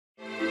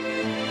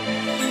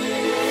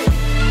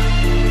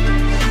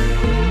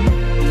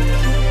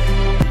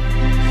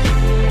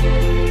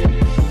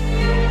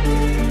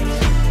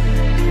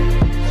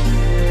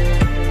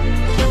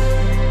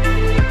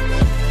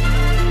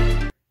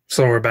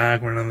So we're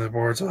back with another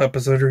Boruto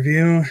episode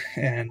review,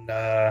 and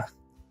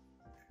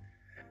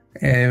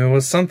it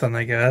was something,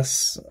 I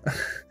guess.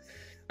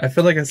 I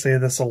feel like I say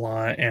this a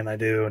lot, and I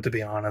do, to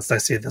be honest. I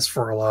say this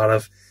for a lot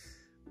of,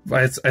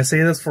 I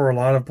say this for a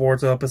lot of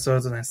Boruto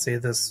episodes, and I say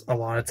this a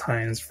lot of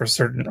times for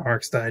certain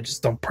arcs that I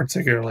just don't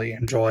particularly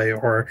enjoy,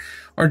 or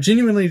are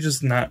genuinely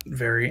just not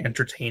very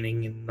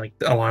entertaining, and like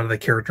a lot of the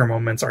character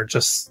moments are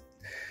just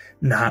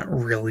not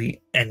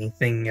really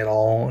anything at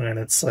all, and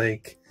it's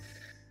like,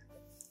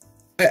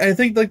 I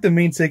think like the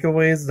main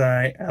takeaways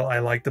that I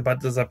liked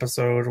about this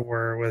episode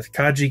were with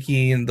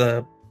Kajiki,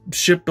 the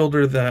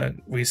shipbuilder that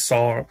we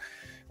saw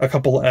a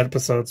couple of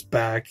episodes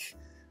back.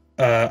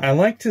 I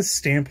liked his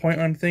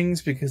standpoint on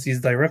things because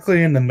he's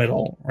directly in the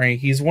middle, right?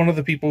 He's one of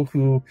the people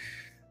who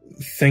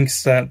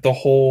thinks that the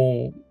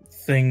whole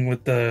thing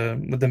with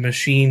the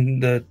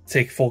machine to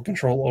take full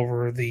control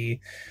over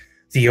the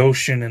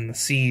ocean and the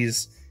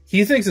seas,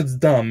 he thinks it's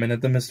dumb and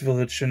that the Mist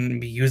Village shouldn't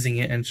be using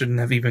it and shouldn't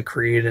have even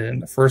created it in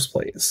the first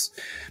place.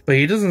 But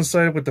he doesn't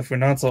side with the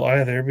Funatsu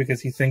either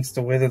because he thinks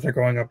the way that they're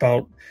going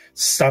about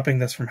stopping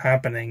this from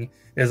happening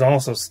is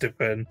also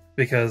stupid,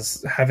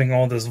 because having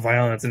all this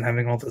violence and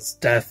having all this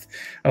death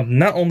of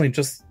not only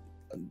just,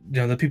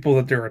 you know, the people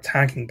that they're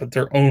attacking, but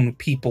their own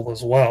people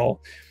as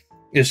well,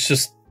 is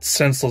just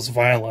senseless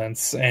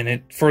violence, and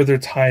it further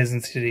ties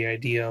into the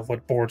idea of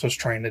what Boruto's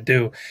trying to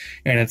do,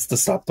 and it's to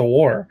stop the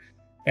war.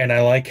 And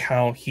I like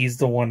how he's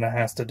the one that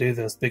has to do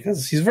this,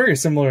 because he's very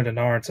similar to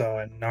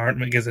Naruto, and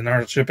because in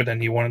Naruto Shippuden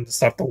he wanted to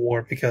stop the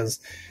war because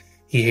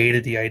he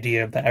hated the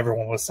idea that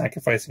everyone was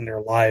sacrificing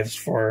their lives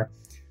for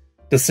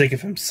the sake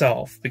of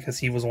himself, because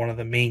he was one of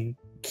the main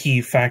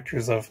key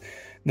factors of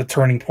the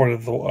turning point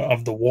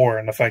of the war,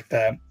 and the fact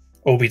that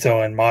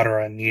Obito and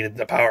Madara needed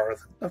the power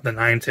of the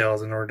Nine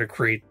Tails in order to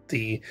create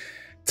the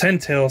 10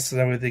 Tails so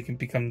that way they can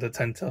become the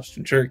 10 Tails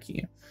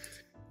Jinchuriki.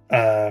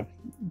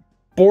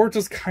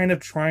 Boruto's kind of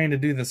trying to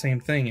do the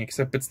same thing,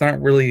 except it's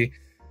not really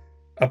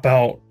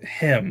about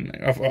him.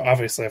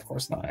 Obviously, of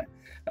course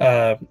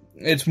not.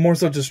 It's more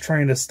so just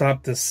trying to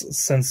stop this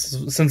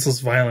senseless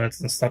violence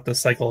and stop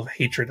this cycle of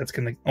hatred that's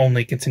going to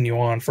only continue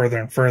on further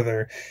and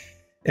further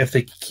if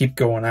they keep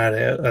going at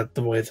it at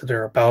the way that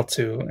they're about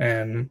to.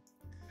 And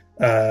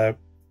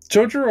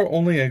Chojuro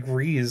only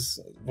agrees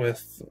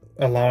with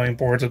allowing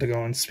Boruto to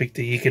go and speak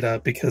to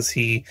Ikeda because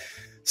he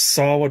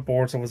saw what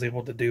Boruto was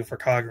able to do for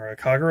Kagura.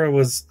 Kagura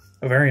was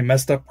a very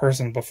messed up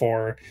person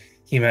before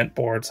he met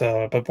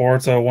Boruto, but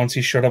Boruto, once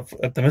he showed up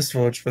at the Mist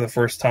Village for the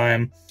first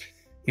time,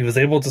 he was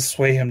able to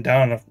sway him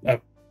down a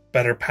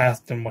better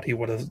path than what he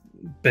would have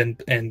been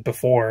in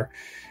before.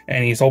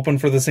 And he's hoping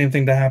for the same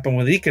thing to happen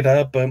with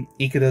Ikeda, but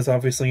Ikeda is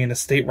obviously in a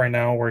state right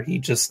now where he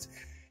just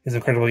is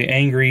incredibly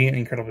angry,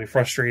 incredibly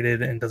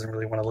frustrated, and doesn't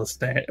really want to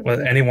listen to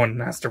what anyone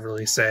has to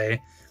really say.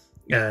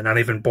 Not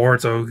even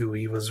Boruto, who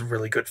he was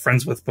really good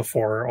friends with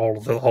before all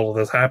of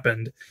this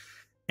happened.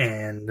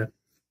 And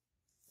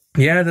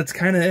yeah, that's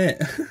kind of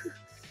it.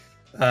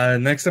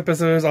 Next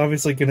episode is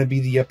obviously going to be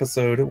the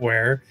episode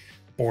where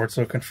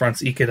Boruto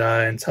confronts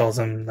Ikeda and tells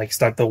him, like,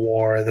 stop the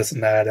war, this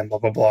and that, and blah,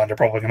 blah, blah, and they're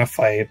probably going to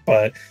fight.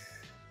 But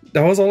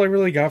that was all I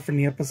really got from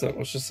the episode. It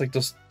was just, like,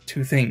 those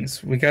two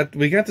things. We got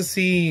to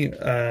see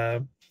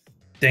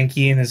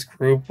Denki and his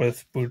group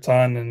with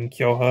Butan and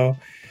Kyoho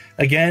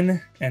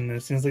again, and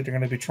it seems like they're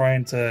going to be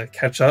trying to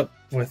catch up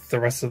with the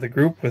rest of the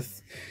group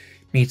with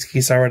Mitsuki,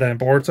 Sarada, and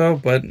Boruto,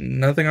 but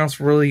nothing else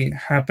really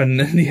happened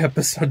in the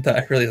episode that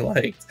I really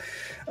liked.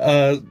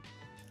 I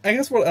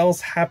guess what else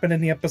happened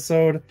in the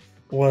episode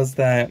was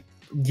that,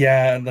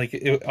 yeah,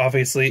 like,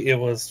 obviously it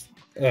was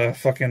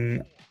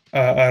fucking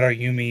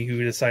Arayumi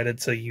who decided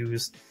to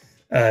use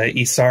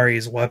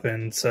Isari's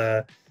weapon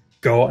to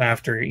go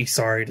after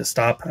Isari to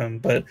stop him,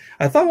 but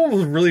I thought what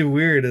was really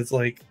weird is,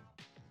 like,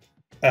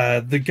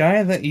 the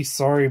guy that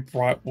Isari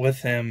brought with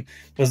him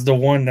was the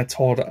one that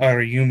told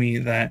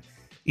Arayumi that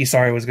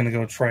Isari was going to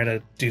go try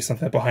to do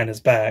something behind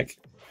his back.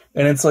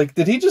 And it's like,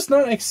 did he just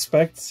not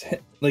expect,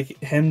 like,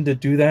 him to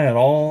do that at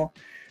all?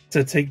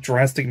 To take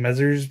drastic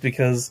measures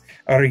because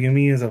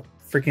Arayumi is a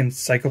freaking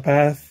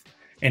psychopath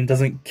and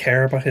doesn't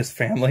care about his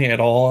family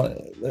at all,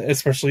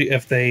 especially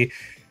if they,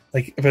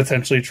 like,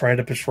 potentially try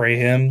to betray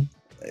him.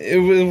 It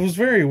was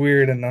very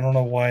weird, and I don't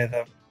know why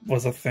that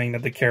was a thing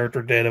that the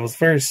character did. It was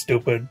very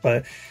stupid,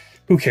 but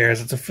who cares?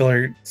 It's a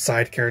filler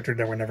side character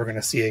that we're never going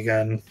to see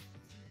again.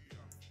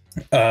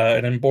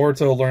 And then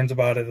Boruto learns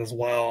about it as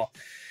well,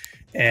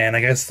 and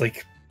I guess,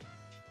 like,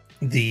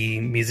 the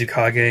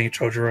Mizukage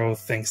Chojuro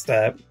thinks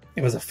that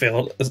it was a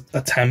failed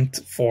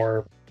attempt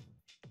for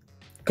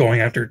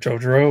going after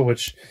Chojuro,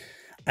 which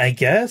I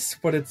guess,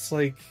 but it's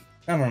like,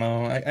 I don't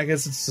know, I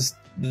guess it's just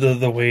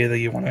the way that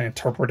you want to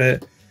interpret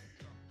it.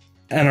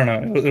 I don't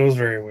know, it was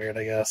very weird,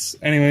 I guess.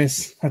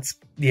 Anyways, that's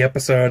the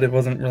episode. It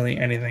wasn't really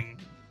anything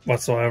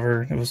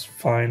whatsoever. It was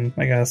fine,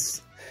 I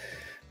guess.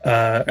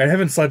 I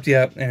haven't slept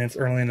yet, and it's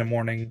early in the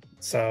morning,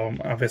 so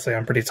obviously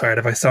I'm pretty tired.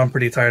 If I sound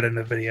pretty tired in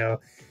the video,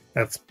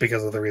 that's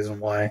because of the reason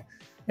why.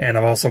 And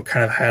I've also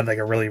kind of had, like,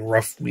 a really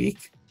rough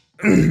week.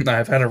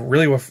 I've had a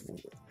really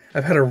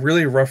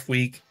rough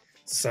week,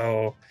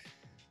 so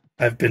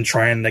I've been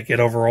trying to get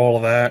over all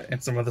of that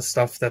and some of the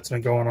stuff that's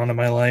been going on in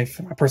my life,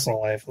 in my personal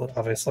life,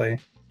 obviously.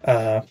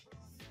 Yeah,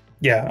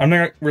 I'm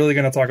not really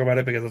going to talk about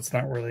it because it's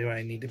not really what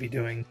I need to be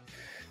doing.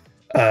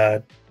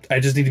 I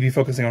just need to be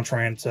focusing on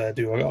trying to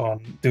do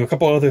a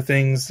couple other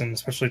things, and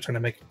especially trying to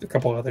make a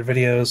couple other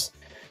videos.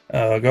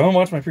 Go and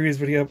watch my previous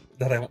video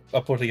that I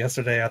uploaded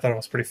yesterday. I thought it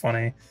was pretty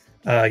funny.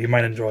 You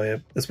might enjoy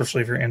it,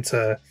 especially if you're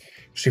into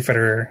Street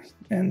Fighter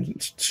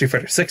and Street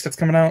Fighter 6 that's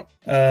coming out.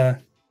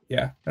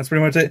 Yeah, that's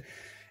pretty much it.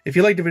 If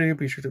you liked the video,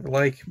 be sure to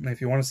like, and if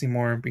you want to see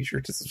more, be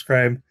sure to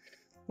subscribe.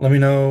 Let me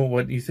know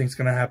what you think is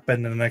going to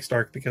happen in the next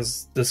arc,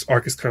 because this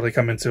arc is clearly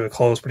coming to a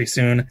close pretty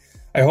soon.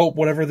 I hope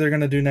whatever they're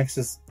going to do next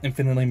is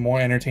infinitely more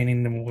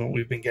entertaining than what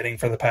we've been getting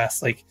for the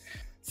past, like,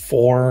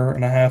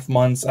 4.5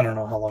 months. I don't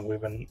know how long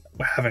we've been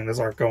having this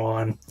arc go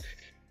on.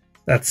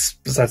 That's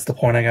besides the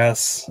point, I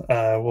guess.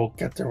 We'll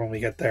get there when we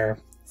get there.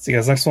 See you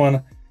guys next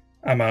one.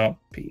 I'm out.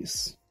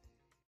 Peace.